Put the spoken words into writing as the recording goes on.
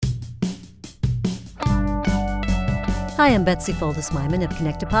Hi, I'm Betsy Foldis-Myman of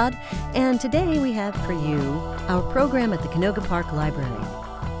Connectipod, and today we have for you our program at the Canoga Park Library.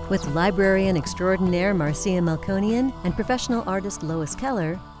 With librarian extraordinaire Marcia Melkonian and professional artist Lois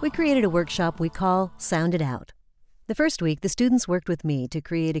Keller, we created a workshop we call Sound It Out. The first week, the students worked with me to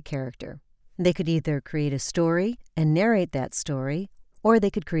create a character. They could either create a story and narrate that story, or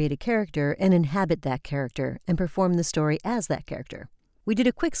they could create a character and inhabit that character and perform the story as that character. We did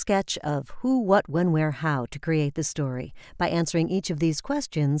a quick sketch of who, what, when, where, how to create the story. By answering each of these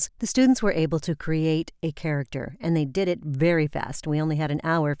questions, the students were able to create a character, and they did it very fast. We only had an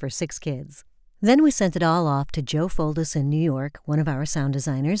hour for 6 kids. Then we sent it all off to Joe Foldis in New York, one of our sound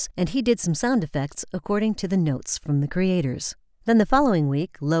designers, and he did some sound effects according to the notes from the creators. Then the following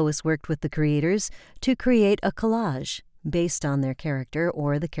week, Lois worked with the creators to create a collage based on their character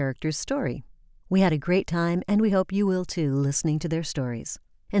or the character's story. We had a great time, and we hope you will too, listening to their stories.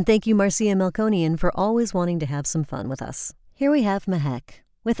 And thank you, Marcia Melkonian, for always wanting to have some fun with us. Here we have Mehek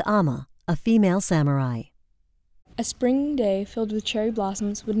with Amma, a female samurai. A spring day filled with cherry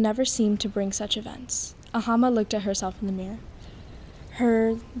blossoms would never seem to bring such events. Ahama looked at herself in the mirror.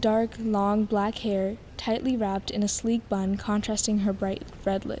 Her dark, long black hair tightly wrapped in a sleek bun contrasting her bright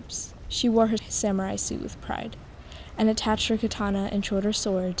red lips. She wore her samurai suit with pride and attached her katana and shoulder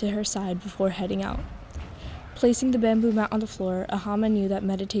sword to her side before heading out. Placing the bamboo mat on the floor, Ahama knew that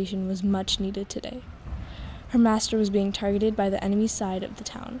meditation was much needed today. Her master was being targeted by the enemy side of the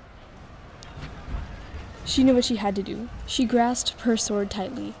town. She knew what she had to do. She grasped her sword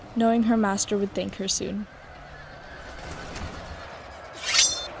tightly, knowing her master would thank her soon.